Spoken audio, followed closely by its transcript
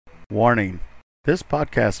Warning: this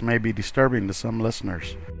podcast may be disturbing to some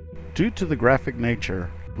listeners. Due to the graphic nature,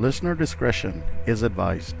 listener discretion is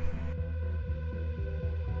advised.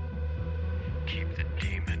 Keep the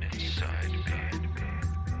demon inside me.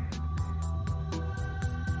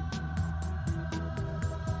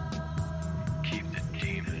 Keep the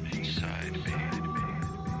demon inside me.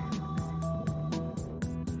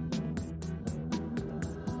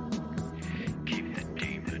 Keep the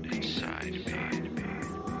demon inside me.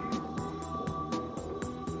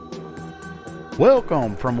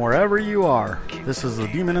 Welcome from wherever you are. This is The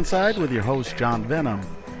Demon Inside with your host, John Venom.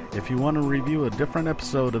 If you want to review a different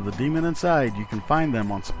episode of The Demon Inside, you can find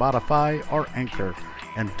them on Spotify or Anchor.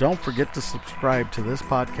 And don't forget to subscribe to this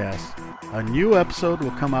podcast. A new episode will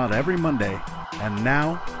come out every Monday. And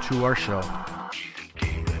now, to our show. Keep the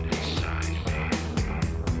demon inside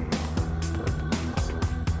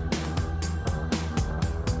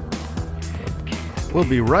me. We'll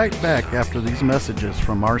be right back after these messages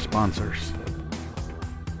from our sponsors.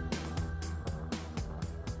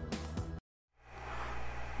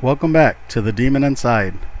 Welcome back to The Demon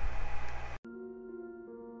Inside.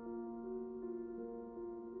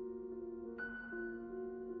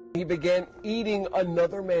 He began eating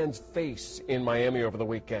another man's face in Miami over the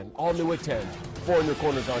weekend. All new at 10. 4 in your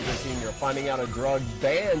corners, Andre Sr. Finding out a drug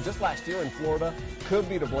banned just last year in Florida could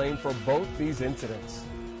be to blame for both these incidents.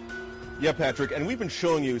 Yeah, Patrick, and we've been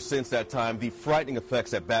showing you since that time the frightening effects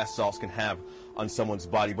that bath salts can have on someone's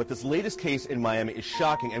body. But this latest case in Miami is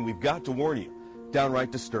shocking, and we've got to warn you,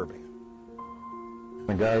 downright disturbing.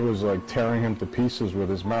 The guy was like tearing him to pieces with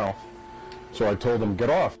his mouth. So I told him, get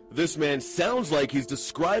off. This man sounds like he's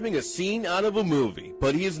describing a scene out of a movie,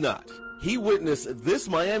 but he is not. He witnessed this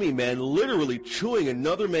Miami man literally chewing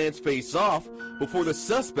another man's face off before the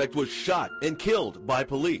suspect was shot and killed by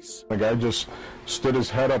police. The guy just stood his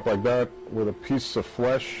head up like that with a piece of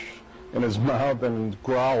flesh in his mouth and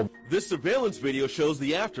growled. This surveillance video shows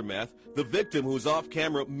the aftermath, the victim who's off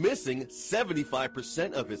camera missing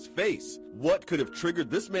 75% of his face. What could have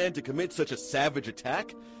triggered this man to commit such a savage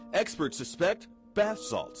attack? Experts suspect bath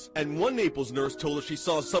salts. And one Naples nurse told us she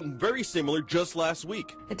saw something very similar just last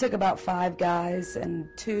week. It took about 5 guys and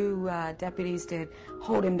 2 deputies to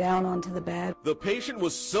hold him down onto the bed. The patient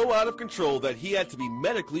was so out of control that he had to be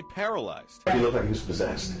medically paralyzed. He looked like he was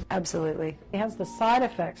possessed. Absolutely. It has the side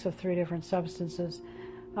effects of 3 different substances.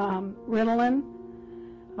 Ritalin,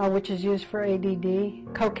 which is used for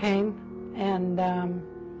ADD, cocaine, and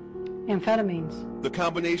amphetamines. The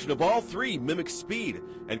combination of all 3 mimics speed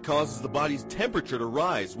and causes the body's temperature to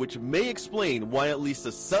rise, which may explain why at least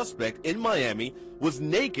the suspect in Miami was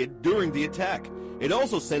naked during the attack. It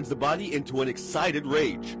also sends the body into an excited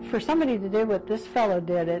rage. For somebody to do what this fellow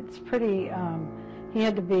did, it's pretty, he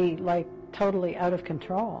had to be like totally out of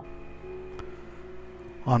control.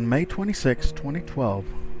 On May 26, 2012,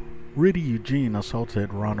 Rudy Eugene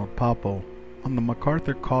assaulted Ronald Popo on the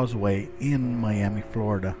MacArthur Causeway in Miami,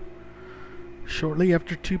 Florida. Shortly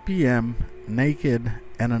after 2 p.m., naked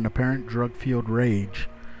and in apparent drug-fueled rage,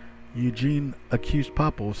 Eugene accused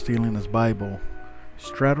Popo of stealing his Bible,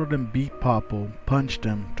 straddled and beat Popo, punched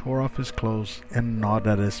him, tore off his clothes, and gnawed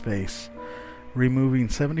at his face, removing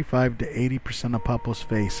 75 to 80% of Popo's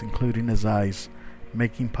face, including his eyes,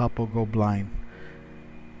 making Popo go blind.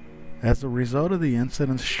 As a result of the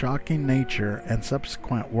incident's shocking nature and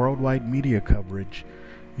subsequent worldwide media coverage,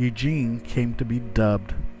 Eugene came to be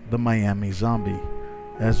dubbed the Miami Zombie,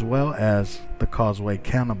 as well as the Causeway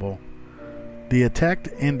Cannibal. The attack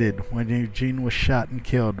ended when Eugene was shot and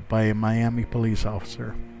killed by a Miami police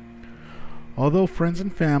officer. Although friends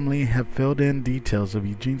and family have filled in details of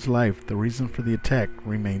Eugene's life, the reason for the attack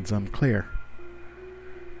remains unclear.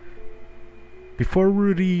 Before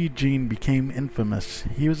Rudy Eugene became infamous,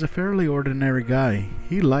 he was a fairly ordinary guy.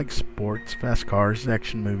 He liked sports, fast cars,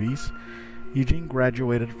 action movies. Eugene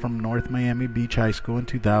graduated from North Miami Beach High School in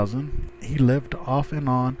 2000. He lived off and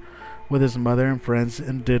on with his mother and friends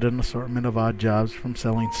and did an assortment of odd jobs from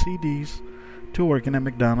selling CDs to working at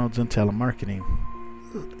McDonald's and telemarketing.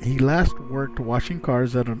 He last worked washing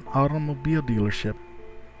cars at an automobile dealership.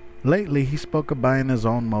 Lately, he spoke of buying his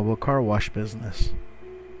own mobile car wash business.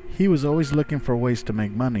 He was always looking for ways to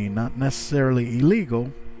make money, not necessarily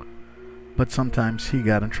illegal, but sometimes he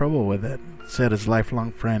got in trouble with it, said his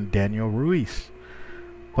lifelong friend Daniel Ruiz.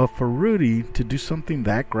 But for Rudy to do something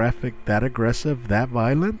that graphic, that aggressive, that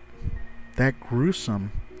violent, that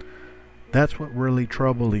gruesome, that's what really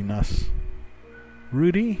troubling us.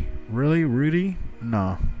 Rudy? Really, Rudy?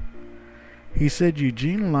 No. He said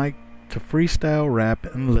Eugene liked to freestyle rap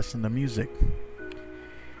and listen to music.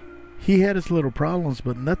 He had his little problems,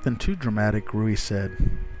 but nothing too dramatic, Ruiz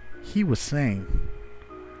said. He was sane.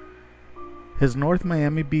 His North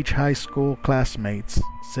Miami Beach High School classmates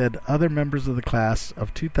said other members of the class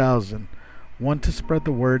of 2000 want to spread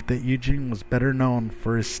the word that Eugene was better known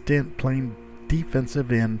for his stint playing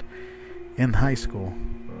defensive end in high school,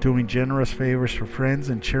 doing generous favors for friends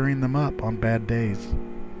and cheering them up on bad days.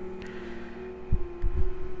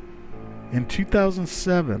 In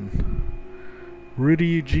 2007, Rudy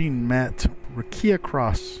Eugene met Rakia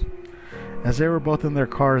Cross as they were both in their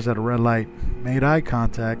cars at a red light, made eye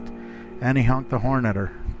contact, and he honked the horn at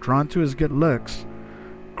her. Drawn to his good looks,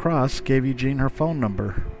 Cross gave Eugene her phone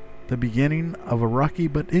number, the beginning of a rocky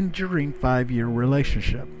but enduring 5-year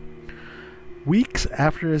relationship. Weeks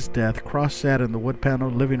after his death, Cross sat in the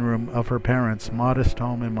wood-paneled living room of her parents' modest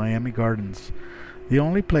home in Miami Gardens, the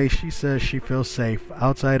only place she says she feels safe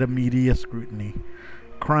outside of media scrutiny.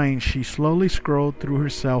 Crying, she slowly scrolled through her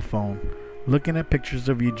cell phone, looking at pictures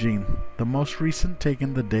of Eugene, the most recent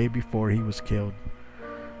taken the day before he was killed.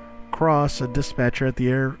 Cross, a dispatcher at the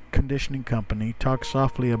air conditioning company, talked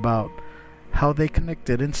softly about how they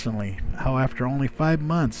connected instantly, how after only 5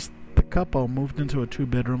 months, the couple moved into a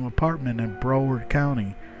 2-bedroom apartment in Broward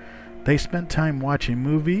County. They spent time watching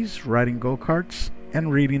movies, riding go-karts,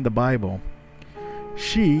 and reading the Bible.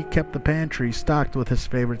 She kept the pantry stocked with his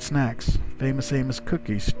favorite snacks, Famous Amos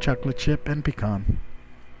cookies, chocolate chip, and pecan.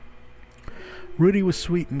 Rudy was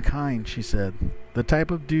sweet and kind, she said, the type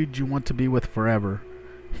of dude you want to be with forever.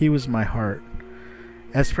 He was my heart.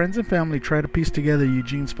 As friends and family try to piece together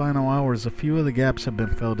Eugene's final hours, a few of the gaps have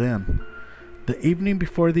been filled in. The evening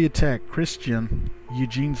before the attack, Christian,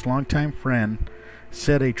 Eugene's longtime friend,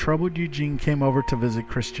 said a troubled Eugene came over to visit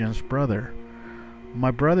Christian's brother.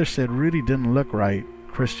 My brother said Rudy didn't look right,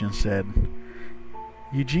 Christian said.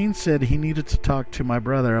 Eugene said he needed to talk to my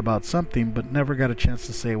brother about something but never got a chance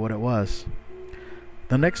to say what it was.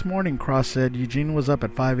 The next morning, Cross said Eugene was up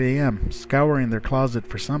at 5 a.m., scouring their closet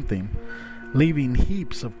for something, leaving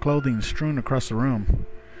heaps of clothing strewn across the room.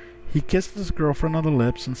 He kissed his girlfriend on the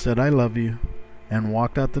lips and said, "I love you," and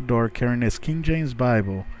walked out the door carrying his King James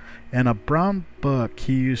Bible and a brown book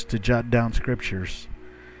he used to jot down scriptures.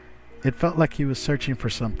 It felt like he was searching for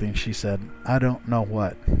something, she said. I don't know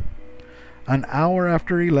what. An hour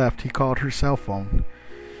after he left, he called her cell phone.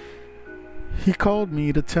 He called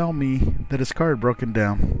me to tell me that his car had broken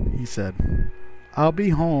down, he said. I'll be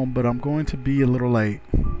home, but I'm going to be a little late.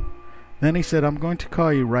 Then he said, I'm going to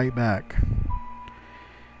call you right back.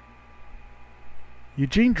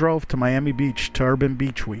 Eugene drove to Miami Beach to Urban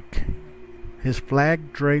Beach Week. His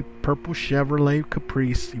flag-draped purple Chevrolet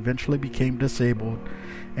Caprice eventually became disabled,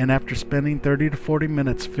 and after spending 30 to 40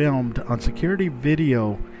 minutes filmed on security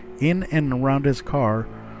video in and around his car,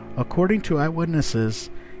 according to eyewitnesses,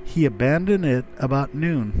 he abandoned it about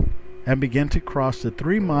noon and began to cross the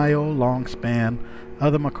 3-mile-long span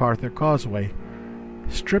of the MacArthur Causeway,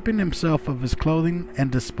 stripping himself of his clothing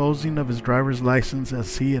and disposing of his driver's license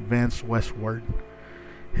as he advanced westward.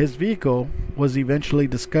 His vehicle was eventually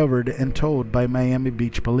discovered and towed by Miami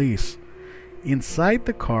Beach police. Inside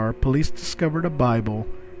the car, police discovered a Bible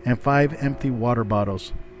and 5 empty water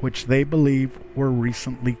bottles, which they believe were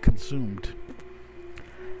recently consumed.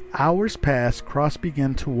 Hours passed. Cross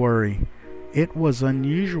began to worry. It was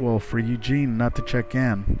unusual for Eugene not to check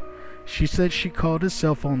in. She said she called his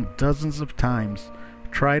cell phone dozens of times,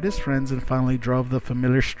 tried his friends, and finally drove the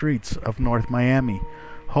familiar streets of North Miami,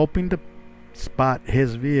 hoping to spot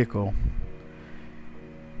his vehicle.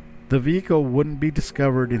 The vehicle wouldn't be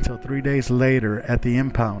discovered until 3 days later at the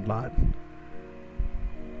impound lot.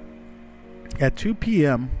 At 2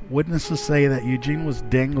 p.m., witnesses say that Eugene was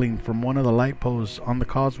dangling from one of the light posts on the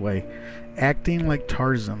causeway, acting like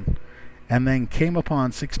Tarzan, and then came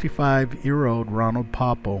upon 65-year-old Ronald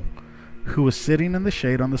Popple, who was sitting in the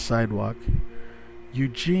shade on the sidewalk.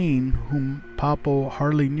 Eugene, whom Popple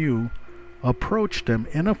hardly knew, approached him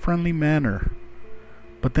in a friendly manner,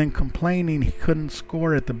 but then complaining he couldn't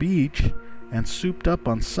score at the beach and souped up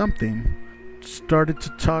on something, started to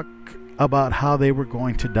talk about how they were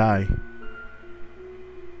going to die.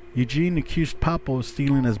 Eugene accused Popple of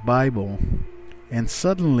stealing his Bible, and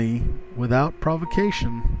suddenly, without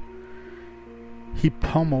provocation, he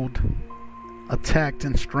pummeled, attacked,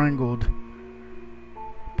 and strangled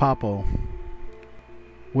Popple.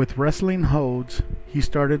 With wrestling holds, he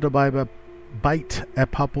started to bite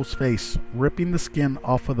at Popple's face, ripping the skin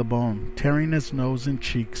off of the bone, tearing his nose and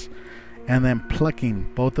cheeks, and then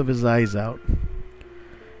plucking both of his eyes out.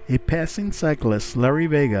 A passing cyclist, Larry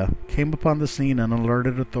Vega, came upon the scene and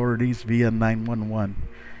alerted authorities via 911.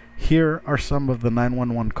 Here are some of the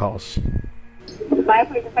 911 calls. My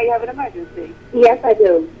place, if you have an emergency. Yes, I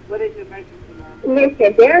do. What is your emergency, ma'am?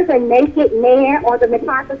 Listen, there's a naked man on the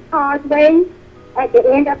MacArthur Causeway. at the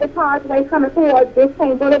end of the Causeway coming towards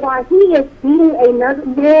Biscayne Boulevard. He is beating another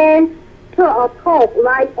man to a pulp,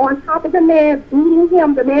 like on top of the man, beating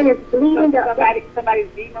him. The man is bleeding. Somebody's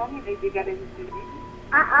beating on him? They got anything?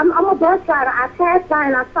 I'm a bus driver. I passed by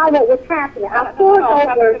and I saw what was happening. I pulled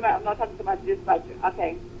over. I'm not talking about the dispatcher.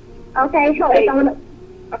 Okay. Okay, so it's on.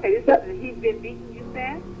 Okay, he's been beaten, you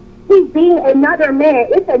said? He's beating another man.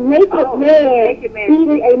 It's a naked man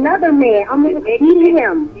beating another man. I'm beating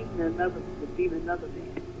him. Beating another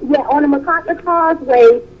man. Yeah, on the MacArthur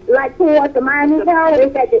Causeway, like towards the Miami Herald,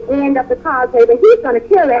 it's at the end of the Causeway. But he's going to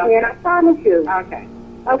kill that man, I promise you. Okay.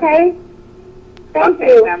 Okay? Thank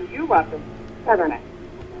you. Ma'am, you're welcome. Bye-bye.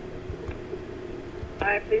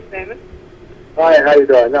 Hi, please, David. Hi, how you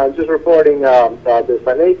doing? No, I'm just reporting there's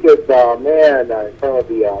a naked man in front of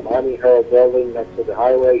the Miami Herald building next to the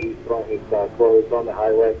highway. He's throwing his clothes on the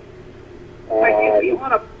highway. Is he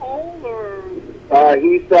on a pole or?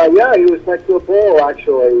 He was next to a pole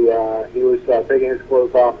actually. He was taking his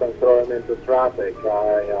clothes off and throwing them into traffic.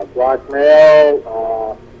 Black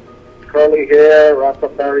male, curly hair,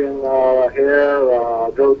 Rastafarian hair,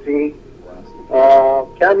 goatee.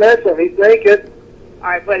 Can't miss him. He's naked. All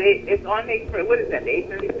right, but it's on the express. What is that? The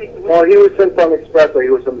 836? Well, he was in from Expressway. He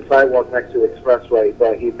was on the sidewalk next to Expressway,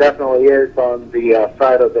 but he definitely is on the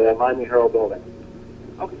side of the Miami Herald building.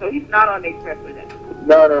 Okay, so he's not on the expressway then?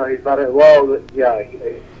 No, he's not. Well, yeah, he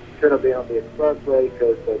should have been on the Expressway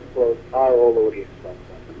because the clothes are all over the Expressway.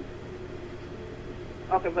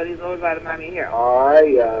 Okay, but he's over by the Miami Herald. All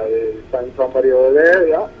right, send somebody over there.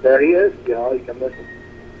 Yeah, there he is. You know, you can miss him.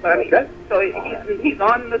 But, okay. So he's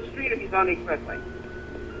on the street or he's on the expressway?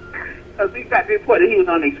 Because we got the report that he was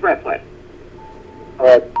on the expressway.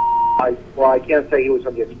 I can't say he was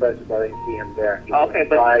on the expressway, but I didn't see him there. Okay,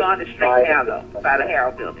 but he's on the street now, though, by the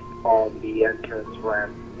Herald building. On the entrance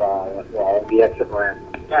ramp, on the exit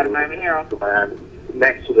ramp. By the Miami Herald?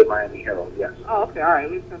 Next to the Miami Herald, yes. Oh, okay, all right.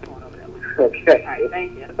 We've been going over that. Okay. All right,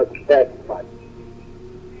 thank you. Okay, bye.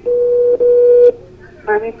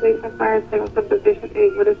 Miami Police and Fire, Signal Position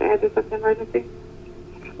 8. What is the address of the emergency?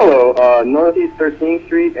 Hello, Northeast 13th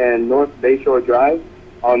Street and North Bayshore Drive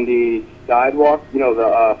on the sidewalk, you know,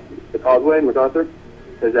 the Causeway in MacArthur.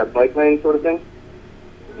 There's that bike lane sort of thing.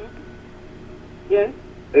 Mm-hmm. Yes.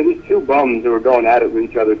 There's these two bums who are going at it with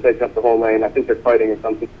each other, taking up the whole lane. I think they're fighting or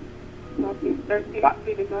something. Northeast 13th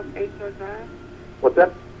Street and North Bayshore Drive? What's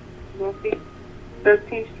that? Northeast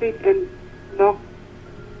 13th Street and North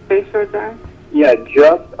Bayshore Drive? Yeah,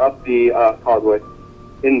 just up the Causeway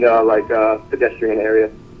in the, pedestrian area.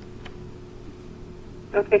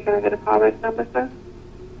 Okay, can I get a call rate number, sir?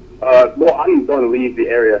 Well, I'm going to leave the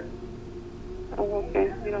area. Oh,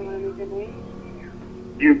 okay. You don't want to leave your name?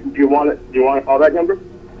 Do you want to call that number?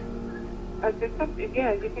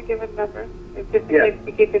 Yeah, you can give a number. If just in case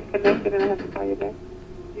we get disconnected and I have to call you back.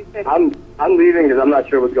 You said I'm leaving because I'm not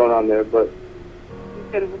sure what's going on there, but you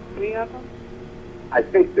said it was 3 of them? I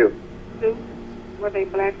think 2. 2? Were they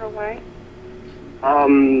black or white?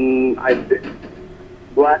 I think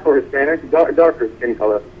black or Hispanic, darker skin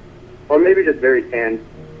color, or maybe just very tan.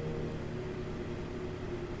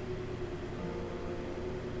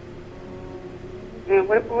 And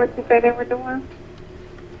what did you say they were doing?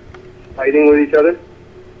 Fighting with each other.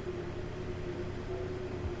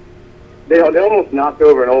 They almost knocked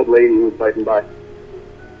over an old lady who was fighting by.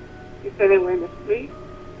 You said they were in the street?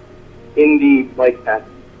 In the bike path,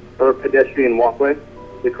 or pedestrian walkway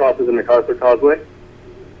that crosses the MacArthur Causeway.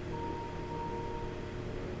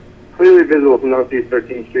 Clearly visible from Northeast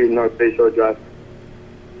 13th Street and North Bayshore Drive.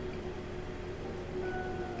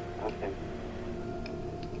 Okay.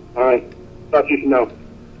 All right. Thought you should know.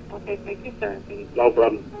 Okay, thank you, sir. No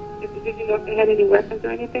problem. Did you know if they had any weapons or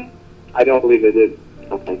anything? I don't believe they did.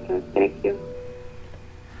 Okay, sir. Thank you.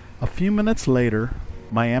 A few minutes later,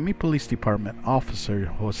 Miami Police Department officer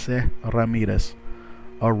Jose Ramirez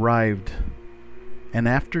arrived, and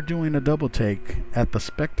after doing a double take at the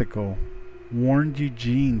spectacle, warned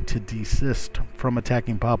Eugene to desist from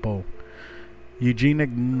attacking Papo. Eugene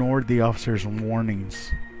ignored the officer's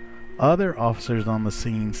warnings. Other officers on the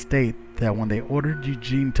scene state that when they ordered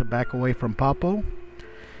Eugene to back away from Papo,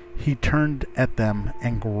 he turned at them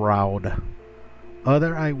and growled.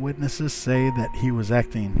 Other eyewitnesses say that he was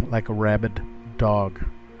acting like a rabid dog.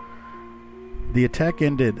 The attack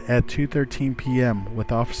ended at 2:13 p.m.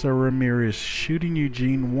 with Officer Ramirez shooting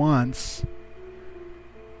Eugene once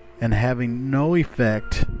and having no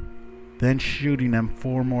effect, then shooting him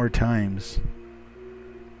 4 more times.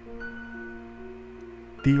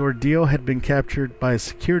 The ordeal had been captured by a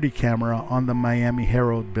security camera on the Miami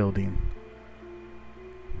Herald building.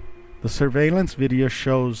 The surveillance video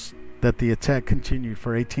shows that the attack continued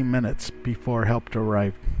for 18 minutes before help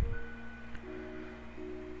arrived.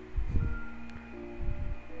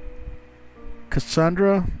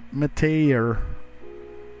 Cassandra Mateer,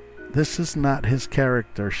 this is not his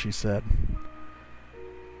character, she said.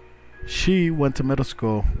 She went to middle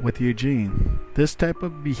school with Eugene. This type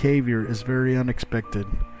of behavior is very unexpected.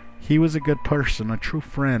 He was a good person, a true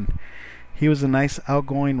friend. He was a nice,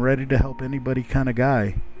 outgoing, ready to help anybody kind of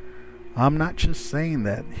guy. I'm not just saying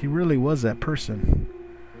that. He really was that person.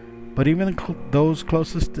 But even those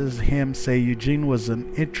closest to him say Eugene was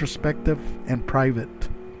an introspective and private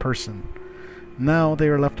person. Now they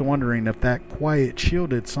are left wondering if that quiet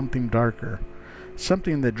shielded something darker.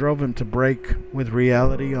 Something that drove him to break with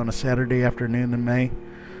reality on a Saturday afternoon in May.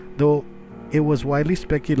 Though it was widely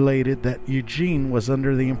speculated that Eugene was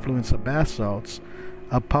under the influence of bath salts,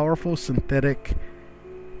 a powerful synthetic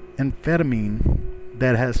amphetamine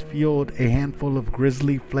that has fueled a handful of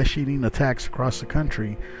grisly flesh-eating attacks across the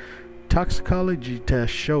country. Toxicology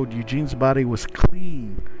tests showed Eugene's body was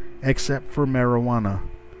clean except for marijuana.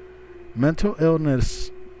 Mental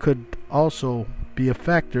illness could also be a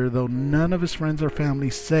factor, though none of his friends or family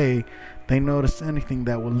say they noticed anything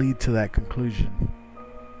that would lead to that conclusion.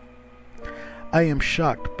 I am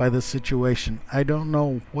shocked by this situation. I don't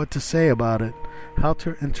know what to say about it, how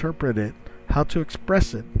to interpret it, how to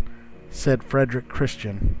express it, said Frederick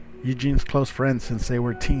Christian, Eugene's close friend since they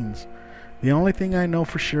were teens. The only thing I know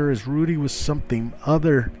for sure is Rudy was something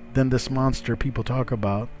other than this monster people talk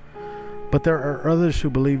about. But there are others who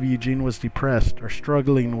believe Eugene was depressed or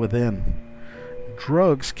struggling within.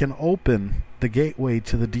 Drugs can open the gateway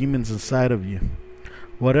to the demons inside of you.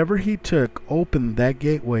 Whatever he took opened that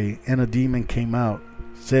gateway and a demon came out,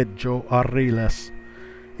 said Joe Arriles,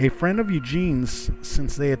 a friend of Eugene's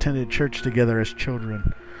since they attended church together as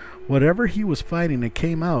children. Whatever he was fighting, it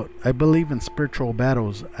came out. I believe in spiritual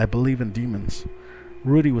battles. I believe in demons.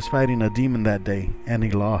 Rudy was fighting a demon that day, and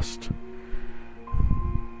he lost.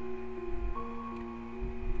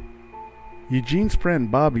 Eugene's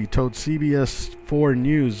friend Bobby told CBS 4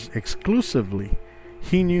 News exclusively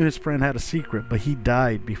he knew his friend had a secret, but he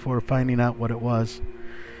died before finding out what it was.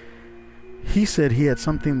 He said he had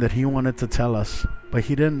something that he wanted to tell us, but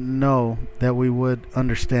he didn't know that we would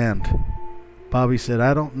understand. Bobby said,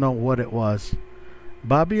 I don't know what it was.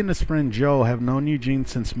 Bobby and his friend Joe have known Eugene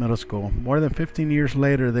since middle school. More than 15 years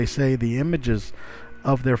later, they say the images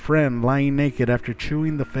of their friend lying naked after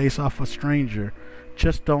chewing the face off a stranger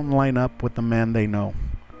just don't line up with the man they know.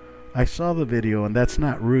 I saw the video and that's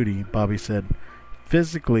not Rudy, Bobby said.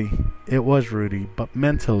 Physically, it was Rudy, but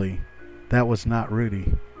mentally, that was not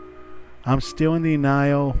Rudy. I'm still in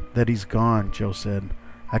denial that he's gone, Joe said.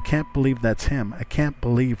 I can't believe that's him. I can't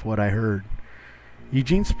believe what I heard.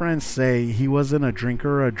 Eugene's friends say he wasn't a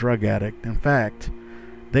drinker or a drug addict. In fact,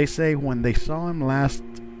 they say when they saw him last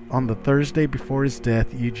on the Thursday before his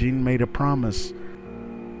death, Eugene made a promise.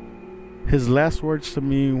 His last words to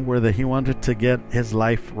me were that he wanted to get his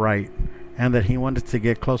life right and that he wanted to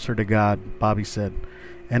get closer to God, Bobby said,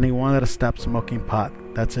 and he wanted to stop smoking pot.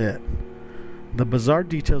 That's it. The bizarre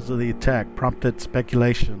details of the attack prompted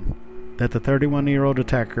speculation that the 31-year-old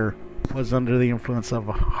attacker was under the influence of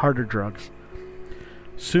harder drugs.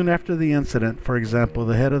 Soon after the incident, for example,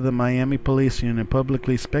 the head of the Miami Police Union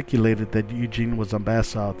publicly speculated that Eugene was on bath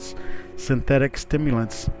salts, synthetic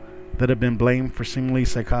stimulants that have been blamed for seemingly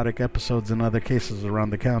psychotic episodes in other cases around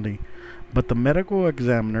the county. But the medical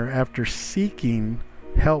examiner, after seeking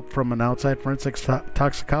help from an outside forensic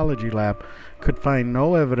toxicology lab, could find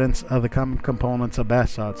no evidence of the common components of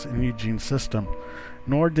bath salts in Eugene's system,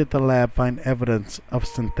 nor did the lab find evidence of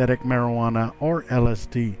synthetic marijuana or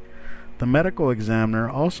LSD. The medical examiner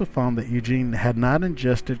also found that Eugene had not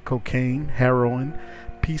ingested cocaine, heroin,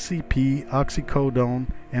 PCP, oxycodone,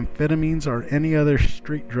 amphetamines, or any other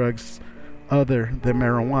street drugs other than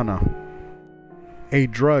marijuana, a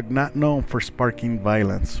drug not known for sparking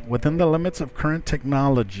violence. Within the limits of current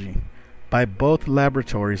technology by both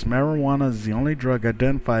laboratories, marijuana is the only drug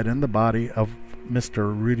identified in the body of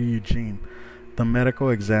Mr. Rudy Eugene, the medical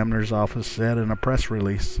examiner's office said in a press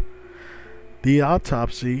release. The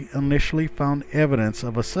autopsy initially found evidence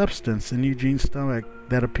of a substance in Eugene's stomach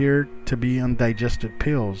that appeared to be undigested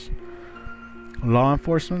pills. Law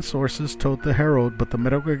enforcement sources told the Herald, but the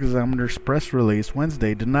medical examiner's press release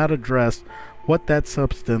Wednesday did not address what that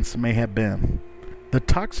substance may have been. The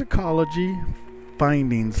toxicology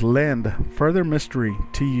findings lend further mystery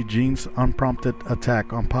to Eugene's unprompted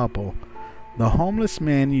attack on Popple, the homeless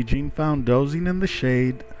man Eugene found dozing in the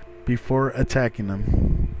shade before attacking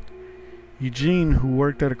him. Eugene, who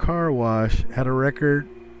worked at a car wash, had a record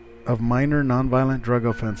of minor nonviolent drug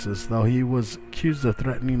offenses, though he was accused of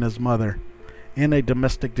threatening his mother in a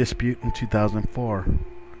domestic dispute in 2004.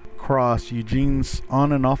 Cross, Eugene's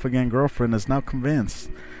on and off again girlfriend, is now convinced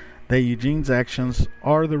that Eugene's actions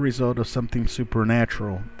are the result of something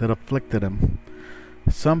supernatural that afflicted him.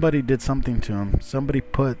 Somebody did something to him. Somebody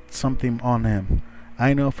put something on him.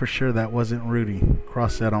 I know for sure that wasn't Rudy,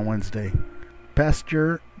 Cross said on Wednesday.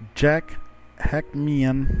 Pastor Jack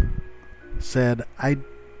Hackmian said, I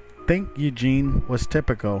think Eugene was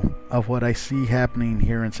typical of what I see happening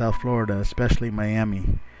here in South Florida, especially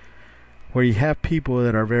Miami, where you have people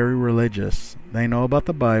that are very religious. They know about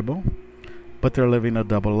the Bible, but they're living a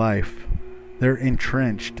double life. They're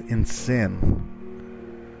entrenched in sin.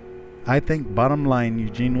 I think bottom line,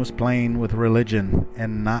 Eugene was playing with religion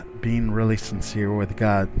and not being really sincere with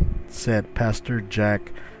God, said Pastor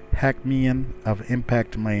Jack Hackmian of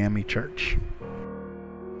Impact Miami Church.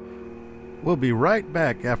 We'll be right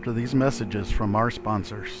back after these messages from our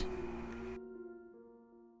sponsors.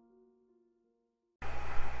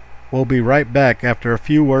 We'll be right back after a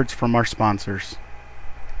few words from our sponsors.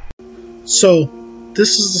 So,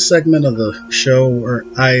 this is the segment of the show where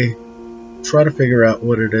I try to figure out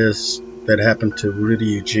what it is that happened to Rudy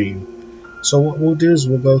Eugene. So what we'll do is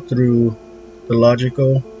we'll go through the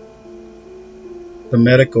logical, the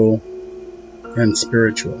medical, and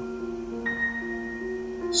spiritual.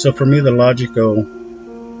 So for me, the logical,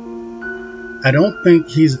 I don't think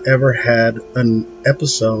he's ever had an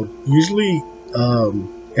episode. Usually,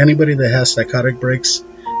 anybody that has psychotic breaks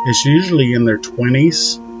is usually in their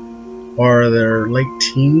 20s or their late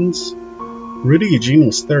teens. Rudy Eugene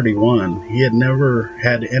was 31. He had never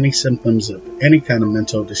had any symptoms of any kind of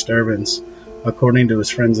mental disturbance, according to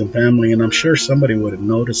his friends and family, and I'm sure somebody would have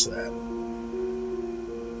noticed that.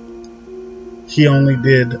 He only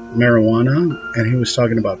did marijuana, and he was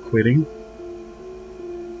talking about quitting.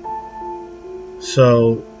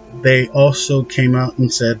 So they also came out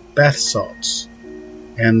and said bath salts.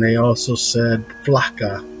 And they also said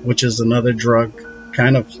flaca, which is another drug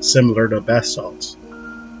kind of similar to bath salts.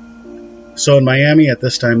 So in Miami at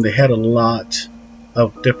this time, they had a lot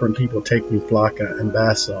of different people taking flaca and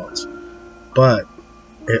bath salts, but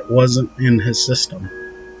it wasn't in his system.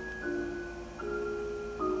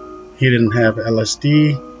 He didn't have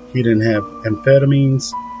LSD, he didn't have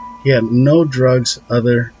amphetamines, he had no drugs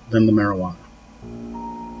other than the marijuana.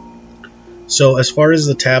 So as far as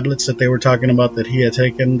the tablets that they were talking about that he had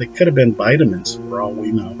taken, they could have been vitamins for all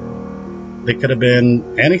we know. They could have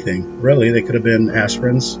been anything, really. They could have been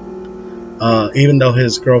aspirins, even though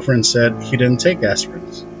his girlfriend said he didn't take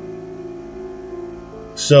aspirins.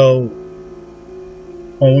 So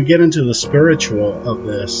when we get into the spiritual of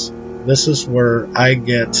this is where I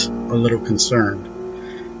get a little concerned,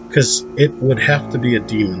 because it would have to be a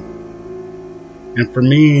demon. And for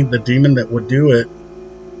me, the demon that would do it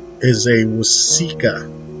is a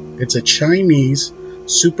Wasika. It's a Chinese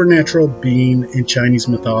supernatural being in Chinese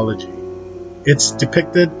mythology. It's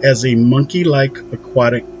depicted as a monkey-like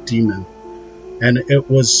aquatic demon, and it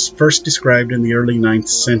was first described in the early 9th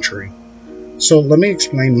century. So let me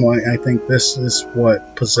explain why I think this is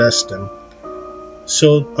what possessed him.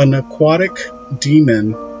 So an aquatic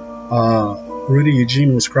demon, Rudy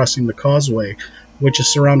Eugene was crossing the Causeway, which is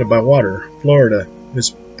surrounded by water. Florida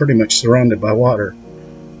is pretty much surrounded by water.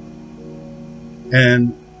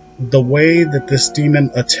 And the way that this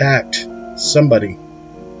demon attacked somebody,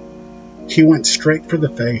 he went straight for the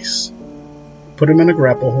face, put him in a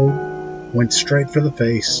grapple hold, went straight for the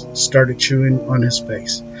face, started chewing on his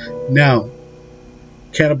face. Now,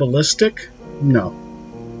 cannibalistic? No.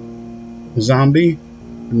 Zombie?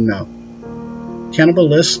 No.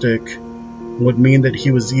 Cannibalistic would mean that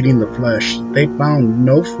he was eating the flesh. They found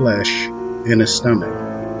no flesh in his stomach.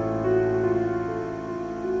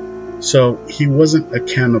 So he wasn't a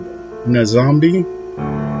cannibal. And a zombie?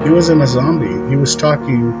 He wasn't a zombie. He was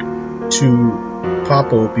talking to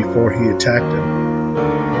Papo before he attacked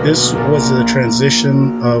him. This was a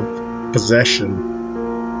transition of possession.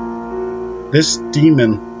 This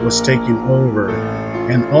demon was taking over,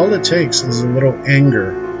 and all it takes is a little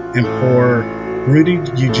anger, and for Rudy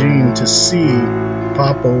Eugene to see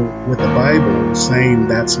Papo with the Bible saying,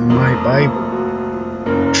 "That's my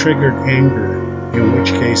Bible," triggered anger, in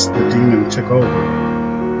which case the demon took over.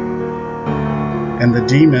 And the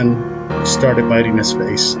demon started biting his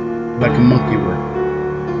face, like a monkey would.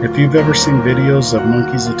 If you've ever seen videos of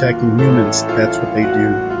monkeys attacking humans, that's what they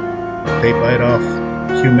do. They bite off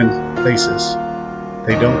human faces.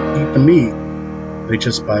 They don't eat the meat, they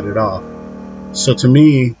just bite it off. So to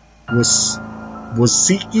me,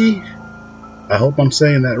 Wasiki, I hope I'm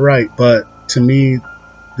saying that right, but to me,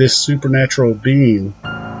 this supernatural being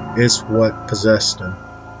is what possessed him.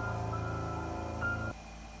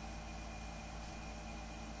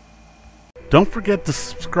 Don't forget to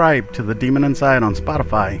subscribe to The Demon Inside on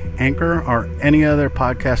Spotify, Anchor, or any other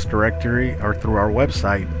podcast directory, or through our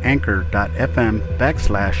website,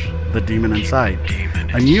 anchor.fm/The Demon Inside.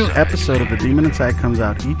 A new episode of The Demon Inside comes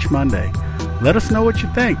out each Monday. Let us know what you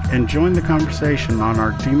think and join the conversation on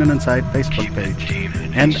our Demon Inside Facebook page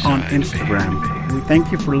and on Instagram. We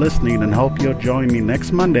thank you for listening and hope you'll join me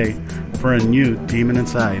next Monday for a new Demon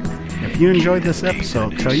Inside. If you enjoyed this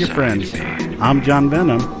episode, tell your friends. I'm John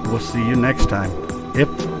Venom. We'll see you next time, if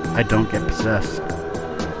I don't get possessed.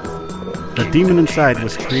 The Demon Inside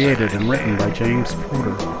was created and written by James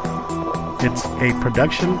Porter. It's a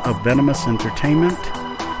production of Venomous Entertainment.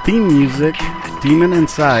 Theme music, Demon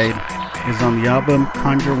Inside, is on the album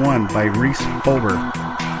Conjure One by Reese Fulber.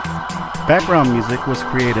 Background music was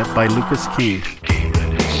created by Lucas King.